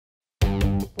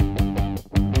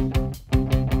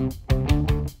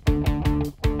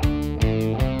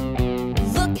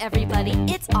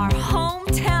everybody, it's our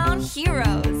hometown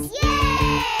heroes.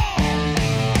 Yay!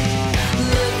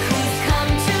 Look who's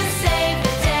come to save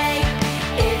the day.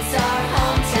 It's our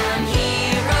hometown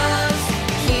heroes,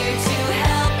 here to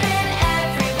help in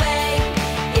every way.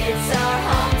 It's our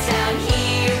hometown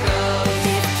heroes.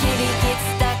 If Kitty gets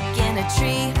stuck in a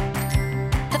tree,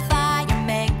 the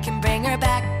fireman can bring her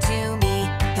back to me.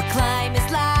 He'll climb his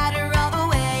ladder all the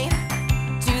way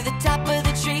to the top of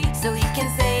the tree so he can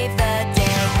save the day.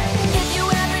 If you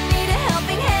ever need a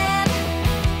helping hand,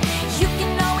 you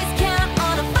can always count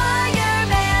on a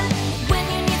fireman. When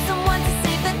you need someone to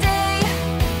save the day,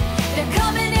 they're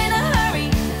coming in a hurry.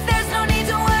 There's no need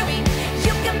to worry.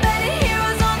 You can bet a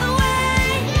hero's on the way.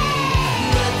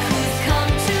 Look who's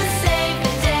come to save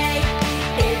the day.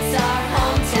 It's our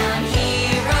hometown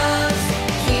heroes,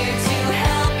 here to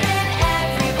help in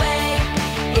every way.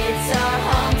 It's our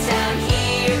hometown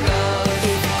heroes.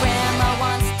 If Grandma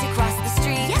wants to cross the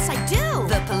street, Yes, I do.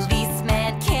 the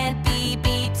policeman can't be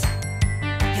beat.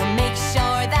 He'll make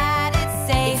sure that it's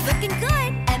safe. It's looking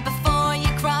good. And before you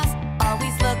cross,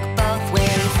 always look both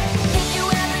ways. If you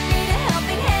ever need a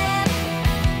helping hand,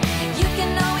 you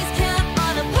can always count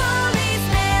on a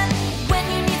policeman. When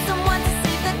you need someone to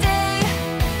save the day,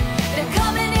 they're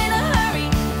coming in a hurry.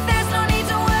 There's no need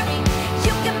to worry.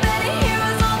 You can bet a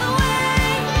hero's on the way.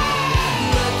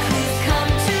 Look who's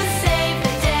come to save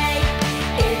the day.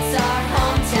 It's our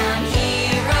hometown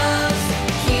heroes,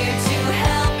 here to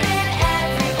help in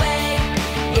every way.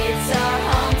 It's our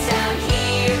hometown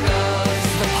heroes.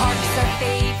 The park's our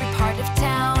favorite part of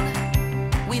town.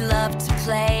 We love to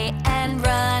play and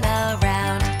run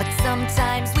around, but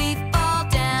sometimes we fall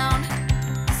down.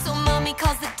 So Mommy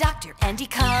calls the doctor and he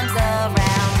comes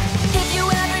around. If you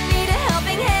ever need a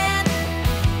helping hand,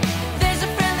 there's a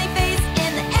friendly face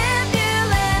in the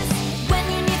ambulance. When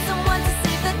you need someone to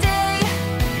save the day,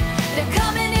 they're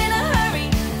coming in a hurry.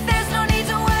 There's no need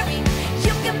to worry.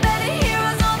 You can bet a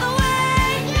hero's on the way.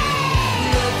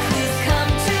 Look who's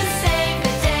come to save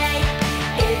the day.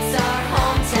 It's our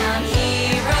hometown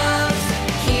heroes,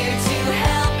 here to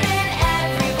help in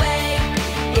every way.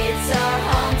 It's our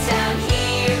hometown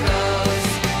heroes.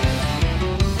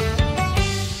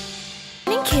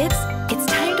 Morning, kids. It's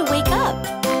time to wake up.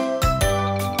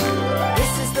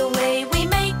 This is the way we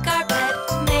make our bed,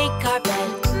 make our bed,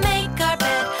 make our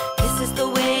bed. This is the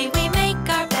way we make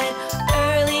our bed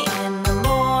early in the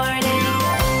morning.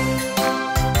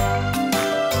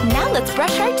 Now let's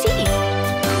brush our teeth.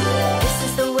 This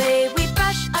is the way we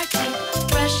brush our teeth,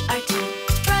 brush our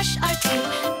teeth, brush our teeth.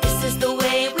 This is the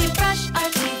way we brush our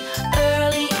teeth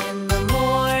early in the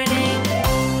morning.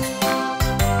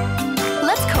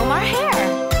 Let's comb our hair.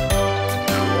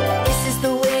 This is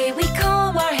the way we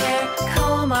comb our hair,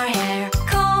 comb our hair,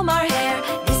 comb our hair.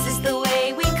 This is the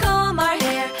way we comb our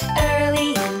hair early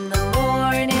in the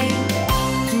morning.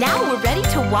 Now we're ready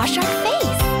to wash our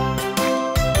face.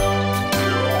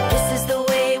 This is the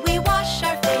way we wash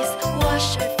our face,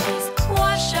 wash our face,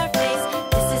 wash our face.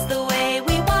 This is the way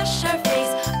we wash our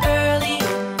face early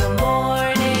in the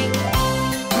morning.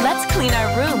 Let's clean our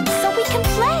room so we can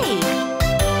play.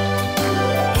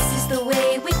 This is the way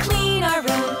we clean our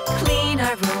room, clean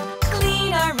our room,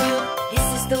 clean our room. This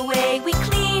is the way we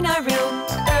clean our room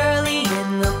early in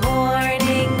the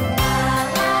morning. La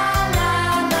la la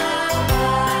la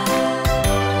la.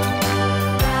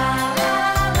 La la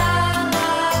la la.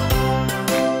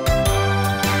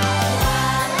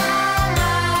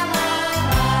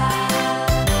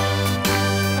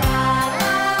 La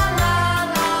la la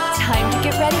la. Time to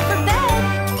get ready for bed.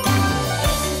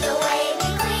 This is the way we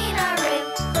clean our room,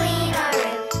 clean our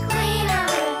room, clean our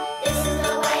room. This is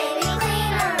the way we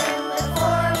clean our room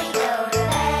before we go to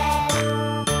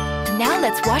bed. Now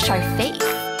let's wash our face.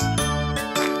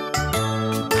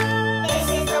 This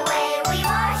is the way we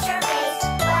wash our face,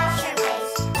 wash our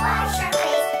face, wash our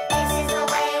face. This is the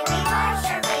way we wash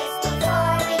our face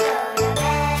before we go to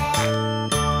bed.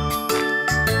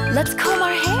 Let's comb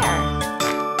our hair.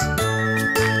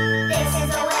 This is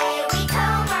the way we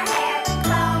comb our hair,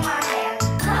 comb our hair,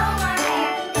 comb our hair.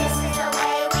 This is the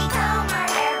way we comb our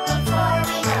hair before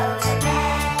we go to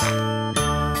bed.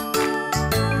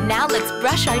 Now let's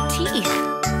brush our teeth.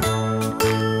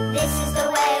 This is the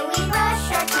way we brush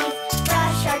our teeth,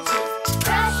 brush our teeth,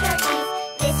 brush our teeth.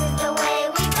 This is the way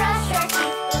we brush our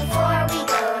teeth before we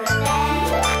go to bed.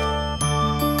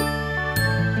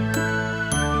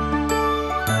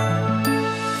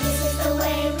 This is the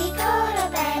way we go to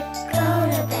bed, go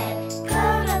to bed, go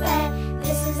to bed.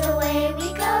 This is the way we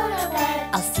go to bed.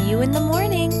 I'll see you in the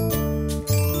morning.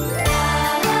 La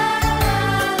la la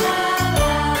la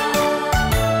la.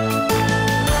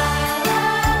 La la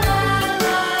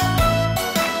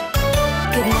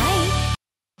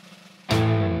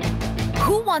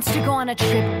a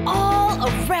trip all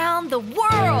around the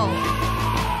world.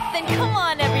 Then come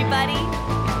on, everybody.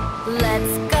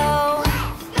 Let's go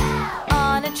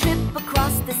on a trip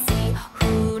across the sea.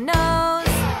 Who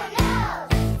knows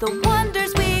the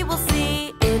wonders we will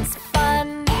see? It's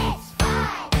fun.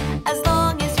 As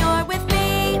long as you're with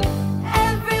me.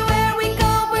 Everywhere we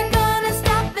go, we're gonna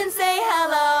stop and say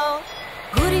hello.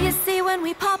 Who do you see when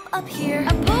we pop up here?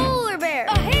 A polar bear.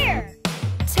 A hare.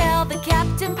 Tell the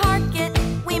captain, park it.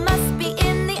 We must be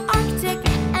in the Arctic.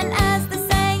 And as the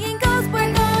saying goes,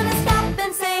 we're gonna stop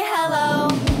and say hello.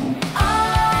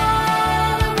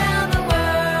 All around the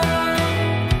world.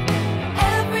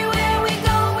 Everywhere we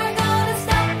go, we're gonna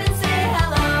stop and say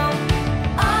hello.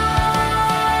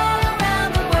 All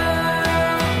around the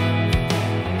world.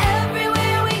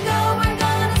 Everywhere we go, we're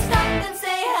gonna stop and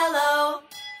say hello.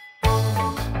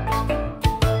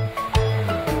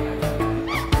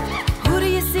 Who do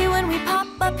you see when we pop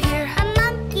up here? A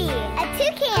monkey. A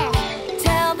toucan.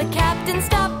 Tell the captain,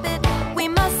 stop it. We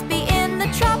must be in the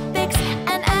tropics.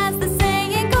 And as the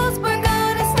saying goes, we're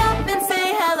gonna stop and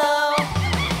say hello.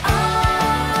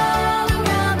 All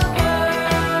around the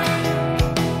world.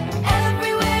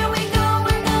 Everywhere we go,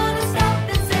 we're gonna stop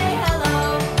and say hello.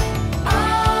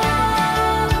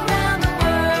 All around the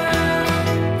world.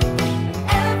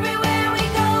 Everywhere we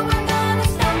go, we're gonna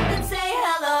stop and say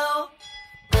hello.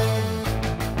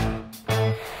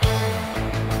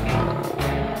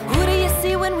 Who do you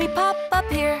see when we pop up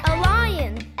here? A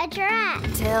lion. A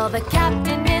giraffe. Tell the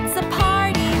captain it's a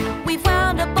party. We've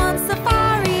wound up on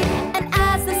safari. And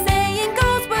as the saying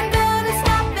goes, we're gonna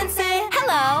stop and say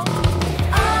hello.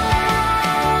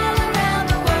 All around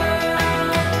the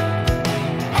world.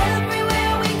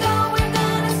 Everywhere we go, we're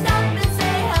gonna stop and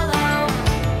say hello.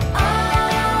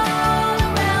 All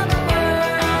around the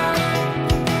world.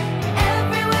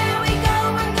 Everywhere we go,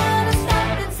 we're gonna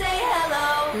stop and say hello.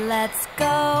 Let's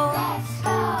go.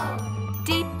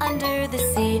 Deep under the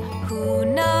sea, who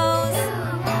knows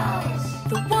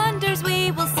the wonders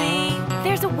we will see?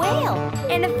 There's a whale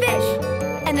And a fish.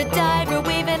 and a diver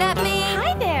waving at me.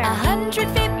 Hi there. 100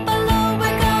 feet below,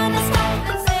 we're gonna stop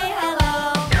and say hello.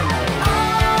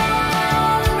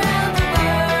 All around the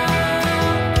world.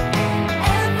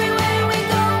 Everywhere we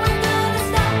go, we're gonna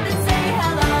stop and say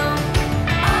hello.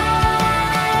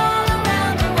 All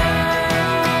around the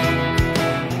world.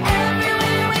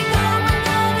 Everywhere we go, we're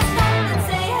gonna stop and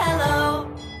say hello.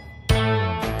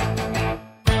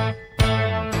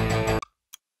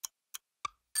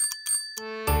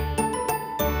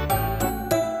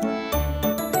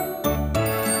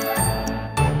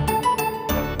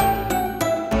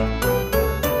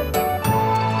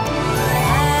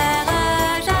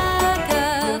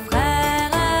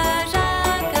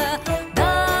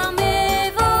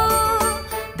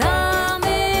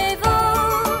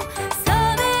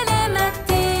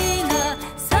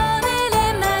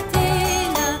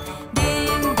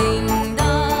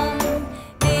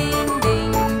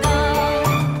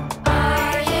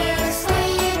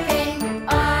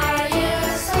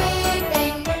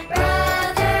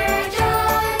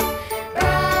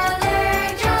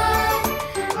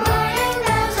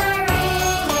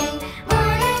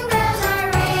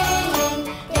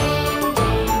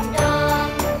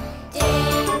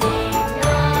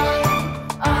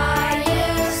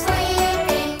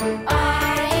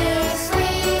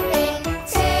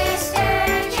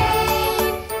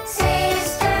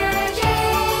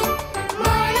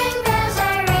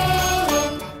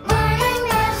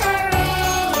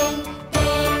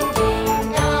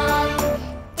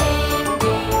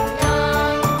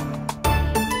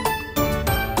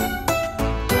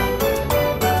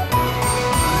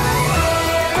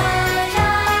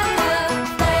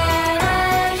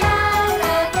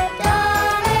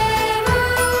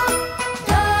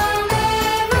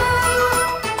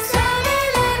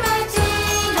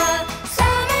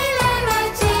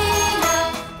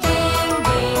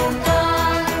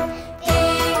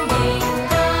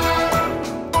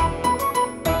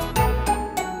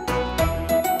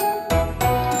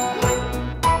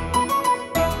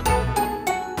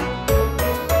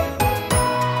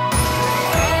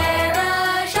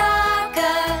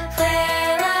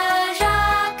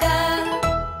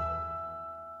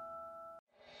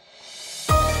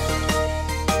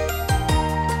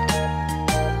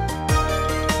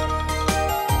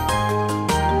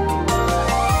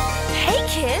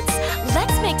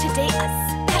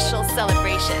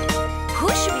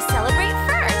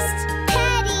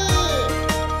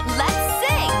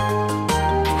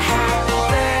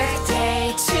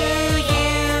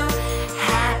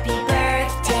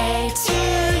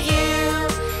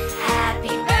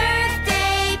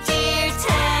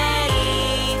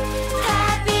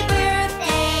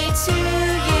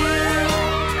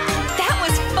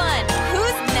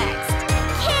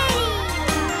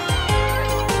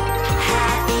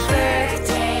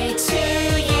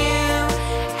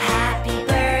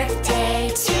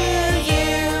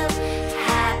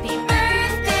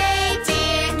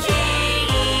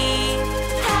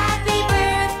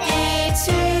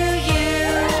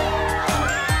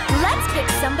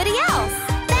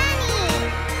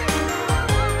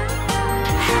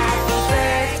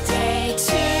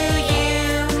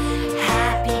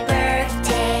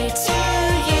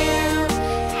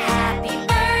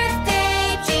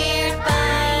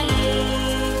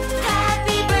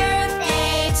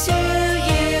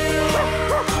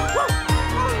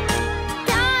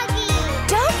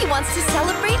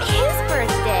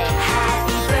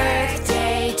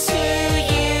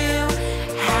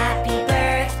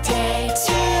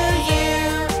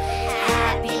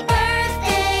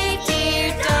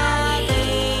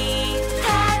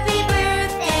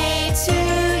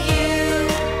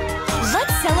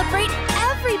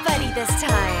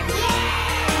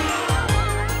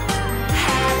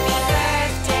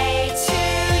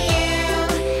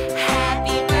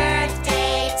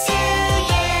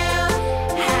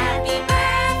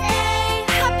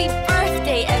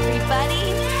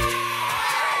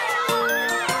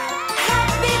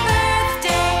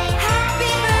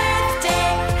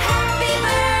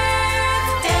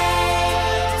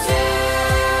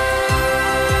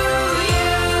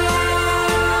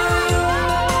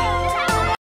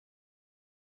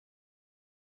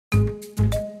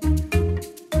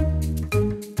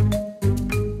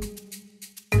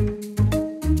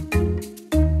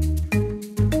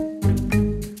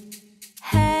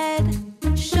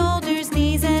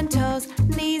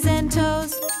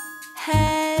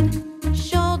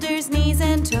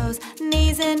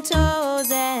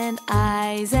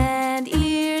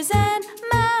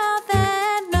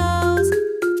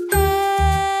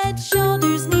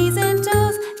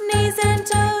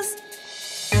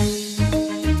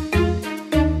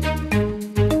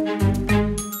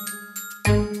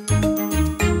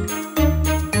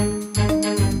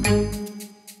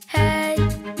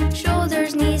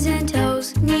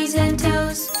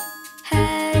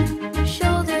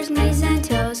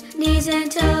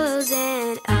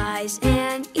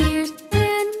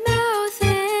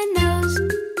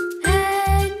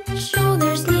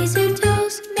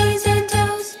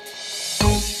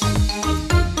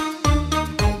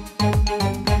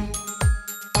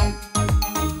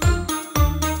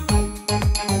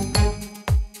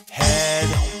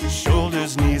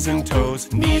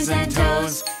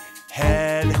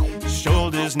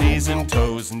 and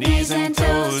toes, knees and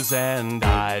toes, and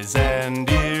eyes and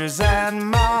ears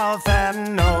and mouth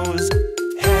and nose.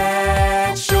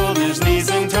 Head, shoulders, knees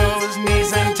and toes,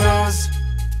 knees and toes.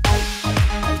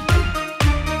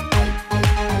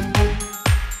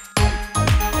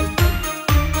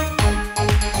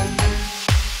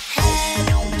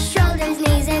 Shoulders,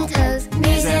 knees and toes,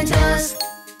 knees and toes.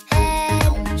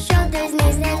 Head, shoulders,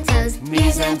 knees and toes,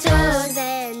 knees and toes.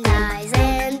 And eyes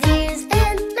and ears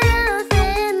and mouth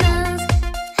and nose.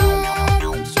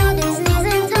 Head, shoulders, knees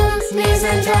and toes, knees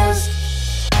and toes.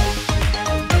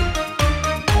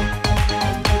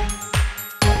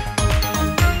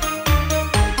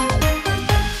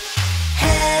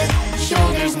 Head,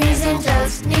 shoulders, knees and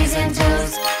toes, knees and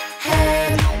toes.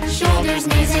 Head, shoulders,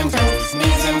 knees and toes,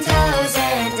 knees and toes.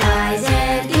 And eyes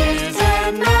and ears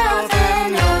and mouth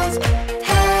and nose.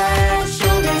 Head,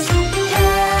 shoulders,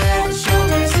 head,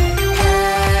 shoulders,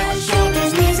 head,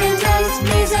 shoulders, knees and toes,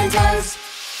 knees and toes.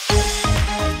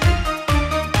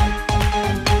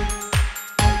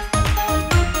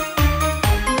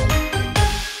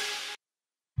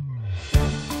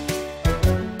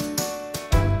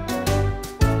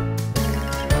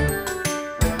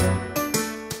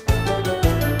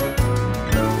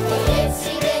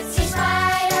 Itsy bitsy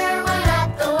spider went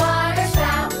up the water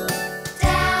spout.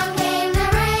 Down came the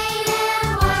rain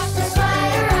and washed the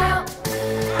spider out.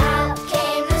 Out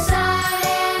came the sun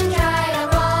and dried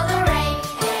up all the rain.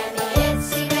 And the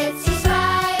itsy bitsy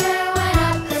spider went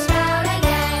up the spout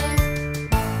again.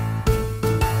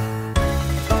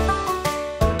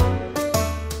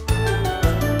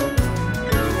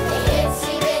 The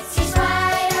itsy bitsy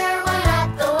spider went up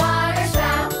the water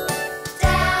spout.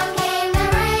 Down came the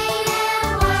rain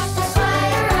and washed the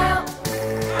spider out.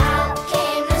 Out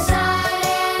came the sun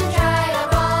and dried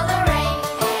up all the rain.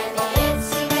 And the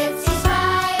itsy bitsy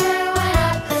spider went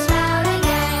up the spout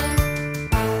again.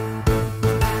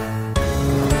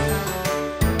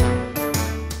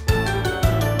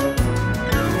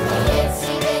 The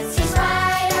itsy bitsy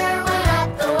spider went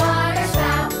up the water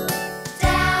spout.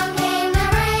 Down came the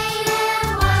rain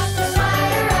and washed the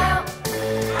spider out.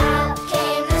 Out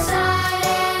came the sun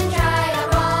and dried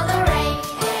up all the rain.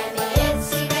 And the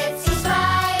itsy bitsy spider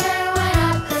went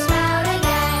up the spout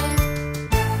again.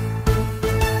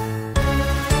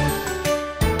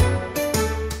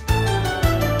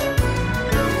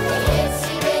 The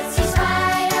itsy bitsy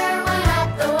spider went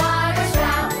up the water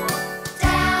spout.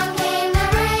 Down came the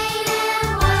rain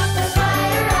and washed the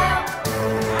spider out.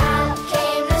 Out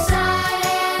came the sun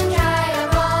and dried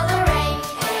up all the rain.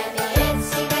 And the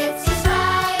itsy bitsy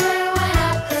spider went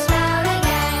up the spout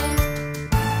again.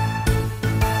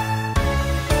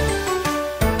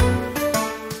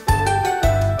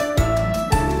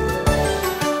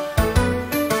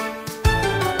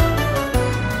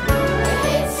 The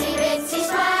itsy bitsy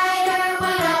spider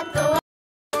went up the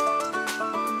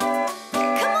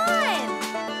Come on!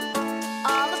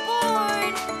 All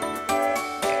aboard!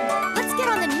 Let's get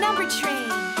on the number train.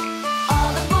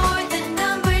 All aboard the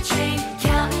number train,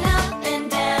 counting up and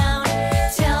down.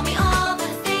 Tell me all the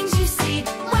things you see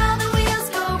while the wheels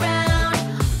go round.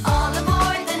 All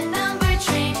aboard the number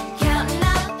train, counting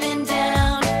up and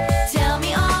down. Tell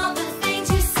me all the things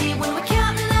you see when we're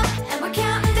counting up and we're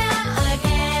counting down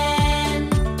again.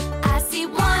 I see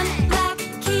one black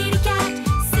kitty cat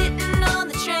sitting on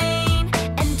the train,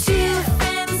 and two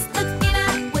friends looking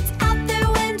at what's out their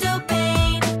window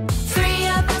pane. Three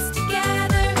of us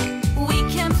together, we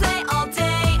can play all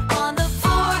day on the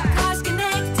four cars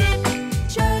connected,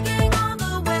 chugging all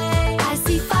the way. I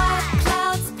see 5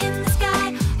 clouds in the sky,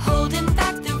 holding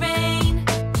back the rain.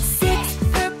 6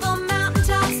 purple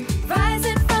mountaintops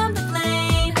rising from the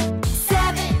plain.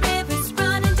 7 rivers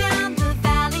running down the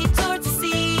valley towards the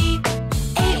sea.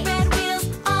 8 red wheels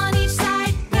on each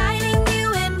side, guiding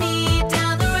you and me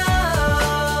down the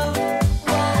road.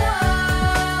 Whoa.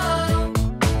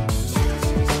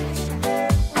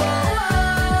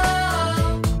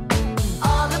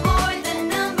 All aboard the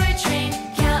number train,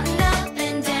 counting up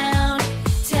and down.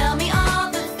 Tell me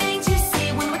all the things you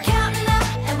see when we're counting up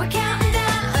and we're counting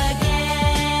down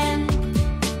again.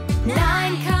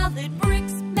 9 colored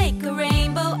bricks make a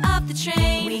rainbow of the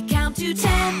train. We count to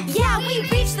 10, yeah, we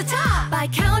reach the top by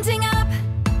counting up.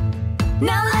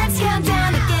 Now let's count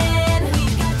down again.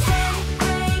 We've got 10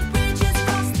 great bridges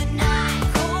across the 9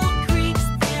 cold creeks.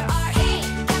 There are 8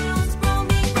 towns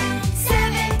roaming round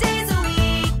 7 days a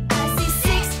week. I see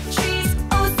 6 trees,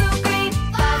 oh so green,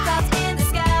 5 clouds in the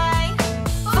sky.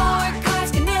 4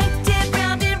 cars connected,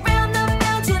 round and round the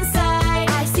mountainside.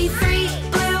 I see 3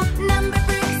 blue number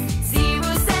bricks, 0,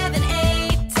 7,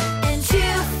 8, and 2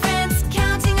 friends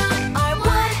counting on our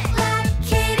one black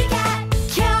kitty cat,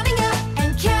 counting up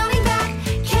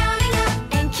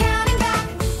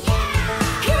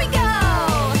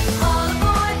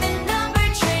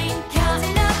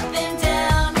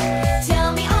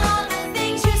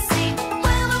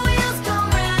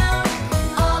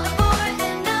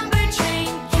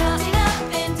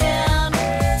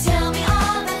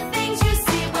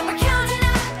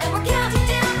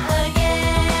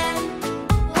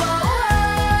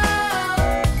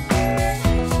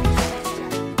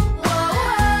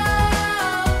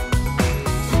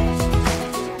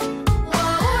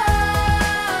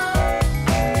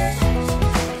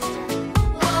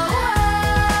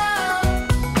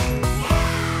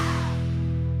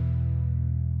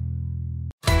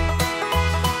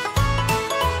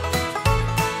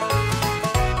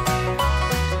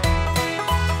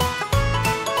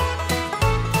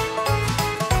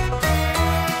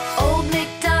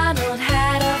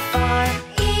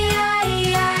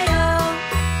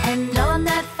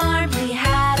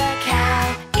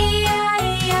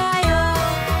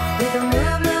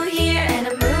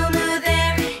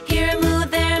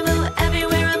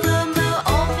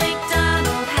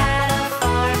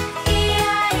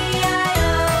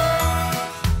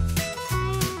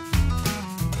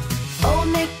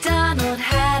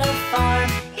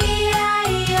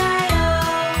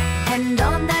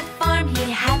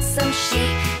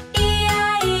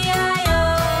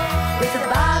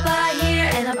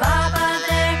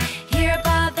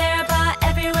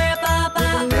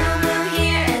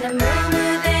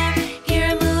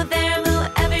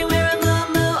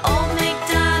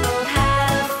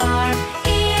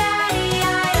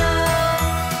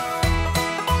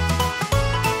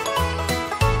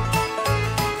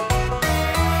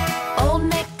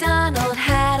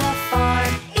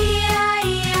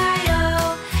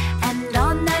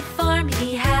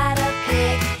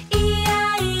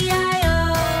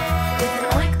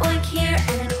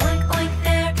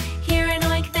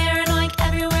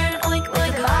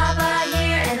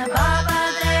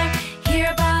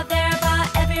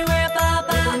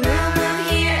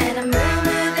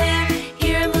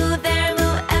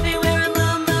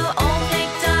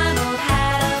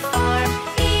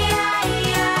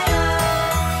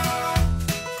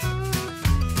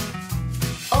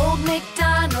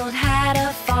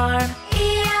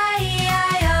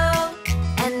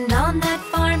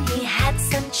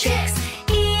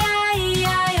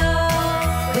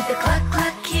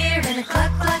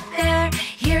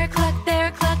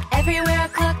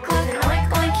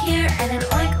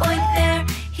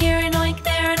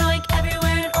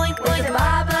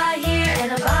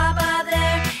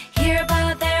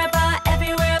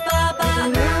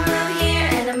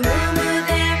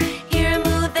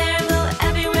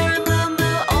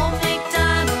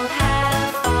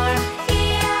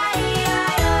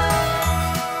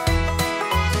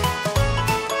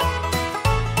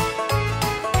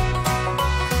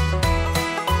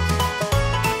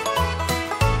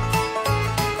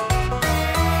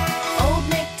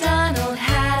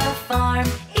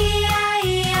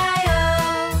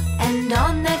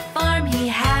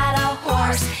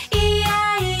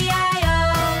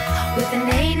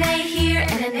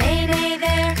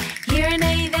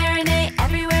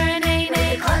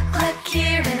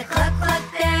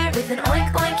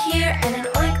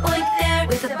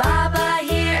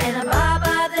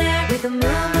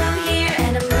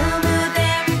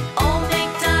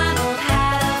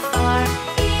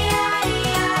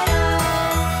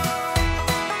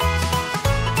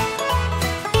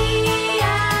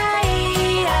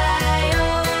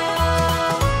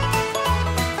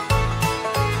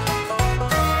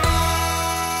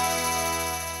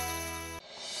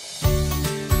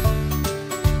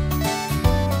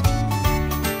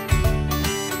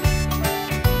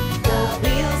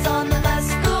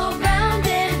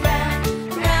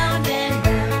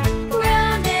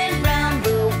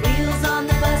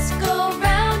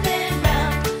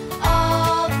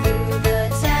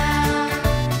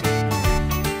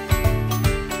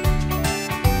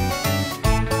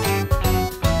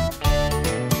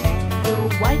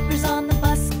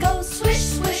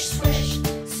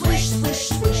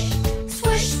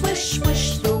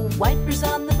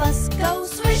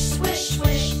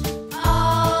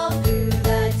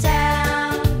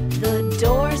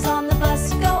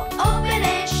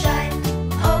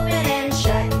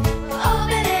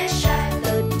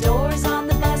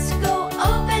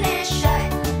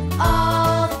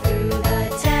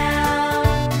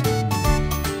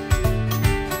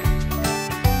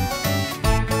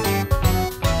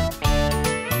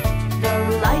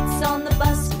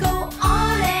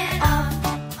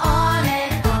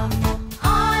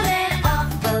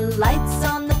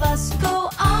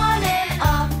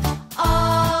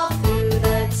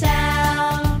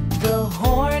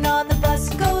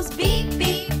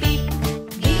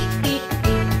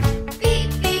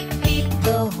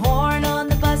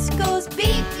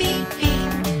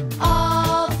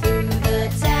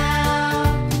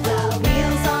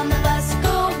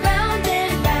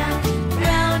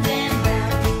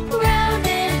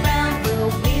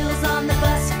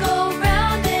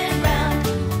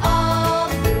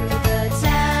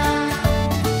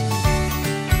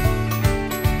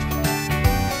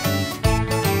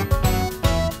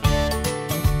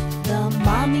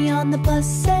on the bus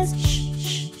says shh,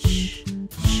 shh, shh,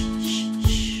 shh,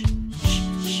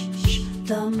 shh, shh.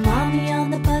 The mommy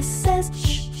on the bus says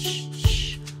shh, shh,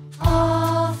 shh.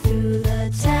 All through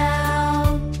the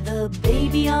town. The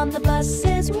baby on the bus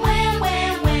says wah, wah,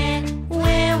 wah,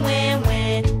 wah, wah, wah,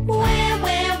 wah,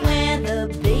 wah, wah.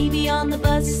 The baby on the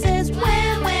bus says wah,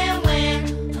 wah, wah.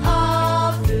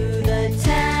 All through the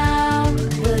town.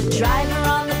 The driver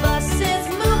on the bus says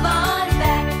move on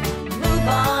back, move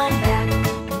on back,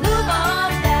 move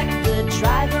on back. The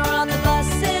driver on the bus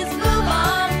says move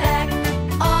on back.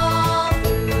 All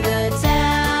through the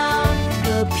town.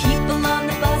 The people on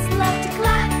the bus love to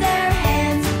clap their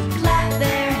hands, clap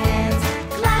their hands,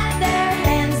 clap their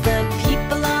hands. The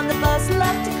people on the bus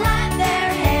love to clap their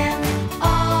hands.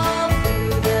 All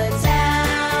through the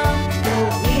town. The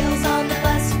wheels on the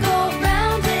bus go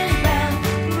round and round,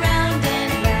 round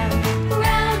and round,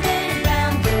 round and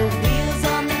round. The wheels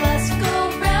on the bus go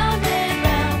round and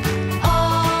round.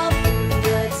 All through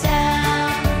the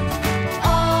town,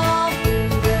 all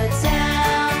through the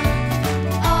town,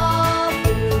 all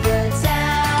through the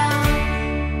town.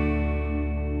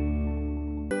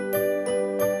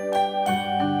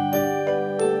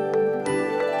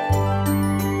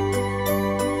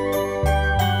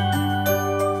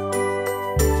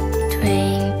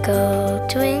 Twinkle,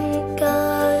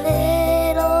 twinkle,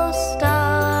 little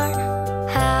star,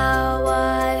 how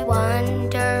I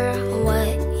wonder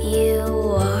what you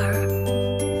are.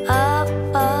 Up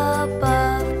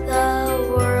above the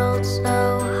world so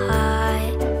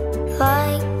high,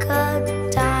 like a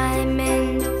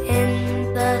diamond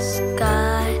in the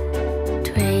sky.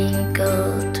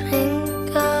 Twinkle,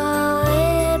 twinkle,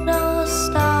 little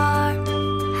star,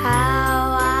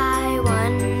 how I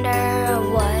wonder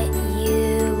what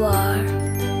you are.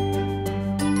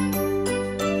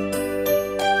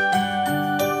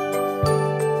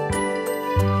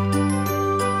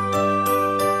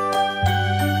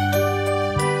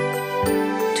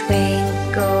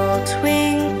 Twinkle,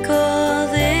 twinkle,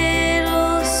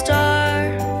 little star,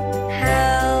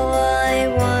 how I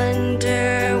wonder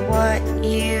what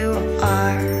you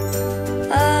are.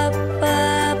 Up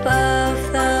above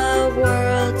the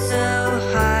world so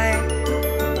high,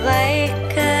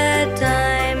 like a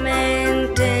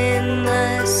diamond in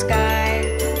the sky.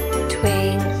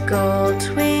 Twinkle,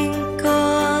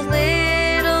 twinkle,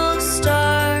 little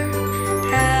star,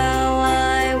 how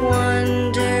I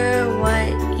wonder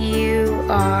what you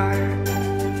are.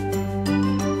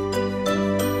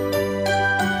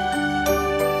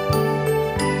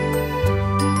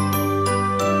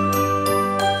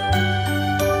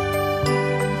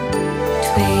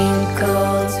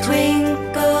 Twinkle,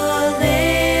 twinkle,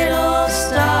 little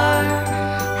star,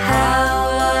 how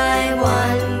I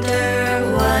wonder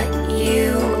what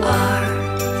you are.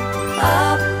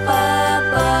 Up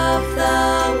above the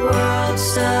world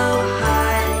so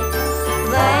high,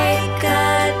 like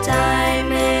a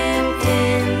diamond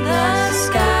in the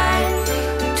sky.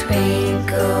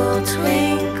 Twinkle,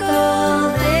 twinkle,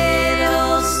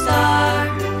 little star,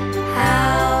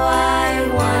 how I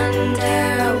wonder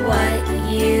what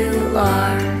you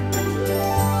are.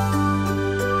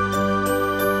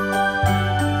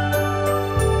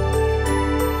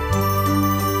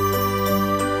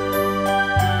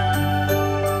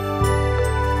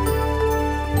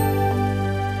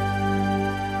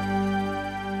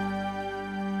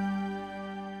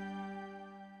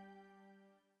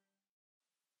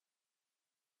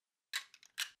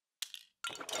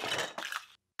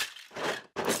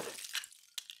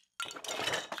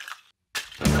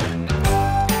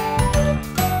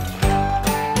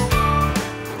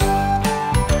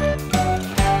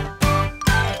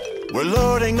 We're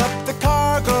loading up the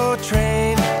cargo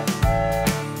train,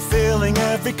 filling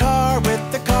every car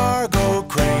with the cargo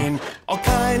crane. All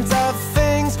kinds of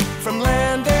things from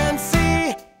land and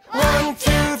sea. 1,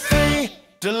 2, 3,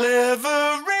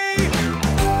 delivery.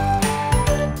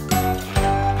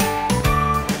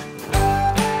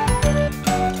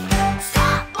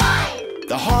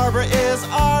 The harbor is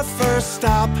our first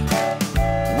stop,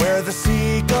 where the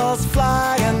seagulls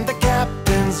fly and the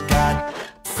captain's got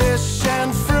fish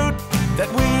and fruit that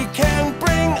we can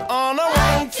bring on a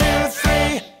 1, 2,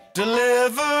 3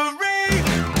 delivery.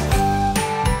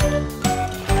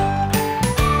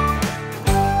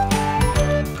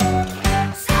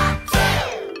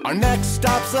 Our next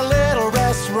stop's a little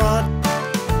restaurant,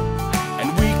 and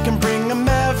we can bring them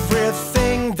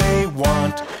everything they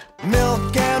want.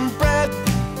 Milk and bread,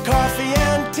 coffee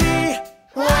and tea.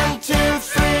 1, 2,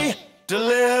 3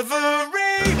 delivery.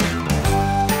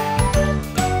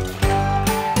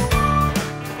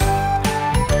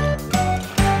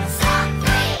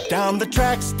 Down the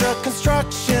tracks, the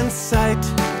construction site.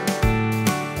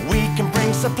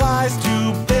 supplies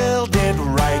to build it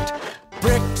right.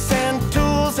 Bricks and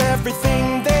tools,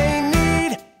 everything they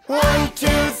need. 1, 2,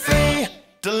 3,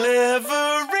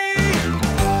 delivery.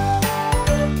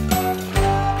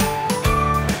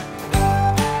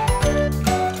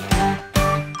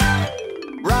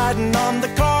 Riding on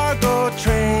the cargo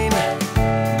train,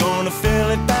 gonna fill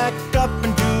it back up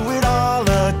and do it all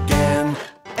again.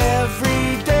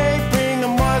 Every day bring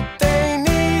them what they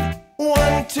need.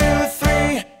 1, 2,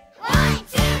 3. 1,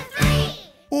 2, 3.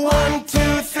 1,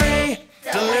 2, 3,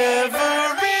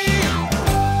 delivery.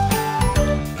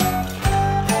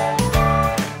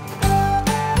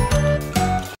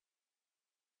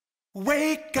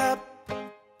 Wake up,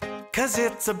 'cause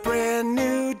it's a brand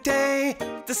new day.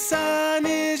 The sun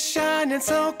is shining,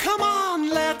 so come on,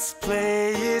 let's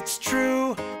play. It's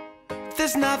true,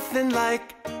 there's nothing like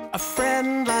a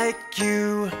friend like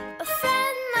you. A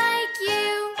friend like you.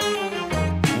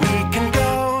 We can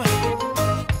go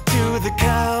to the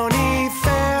county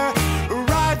fair,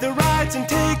 ride the rides and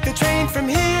take the train from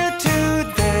here to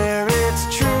there. It's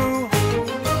true,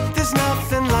 there's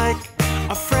nothing like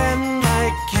a friend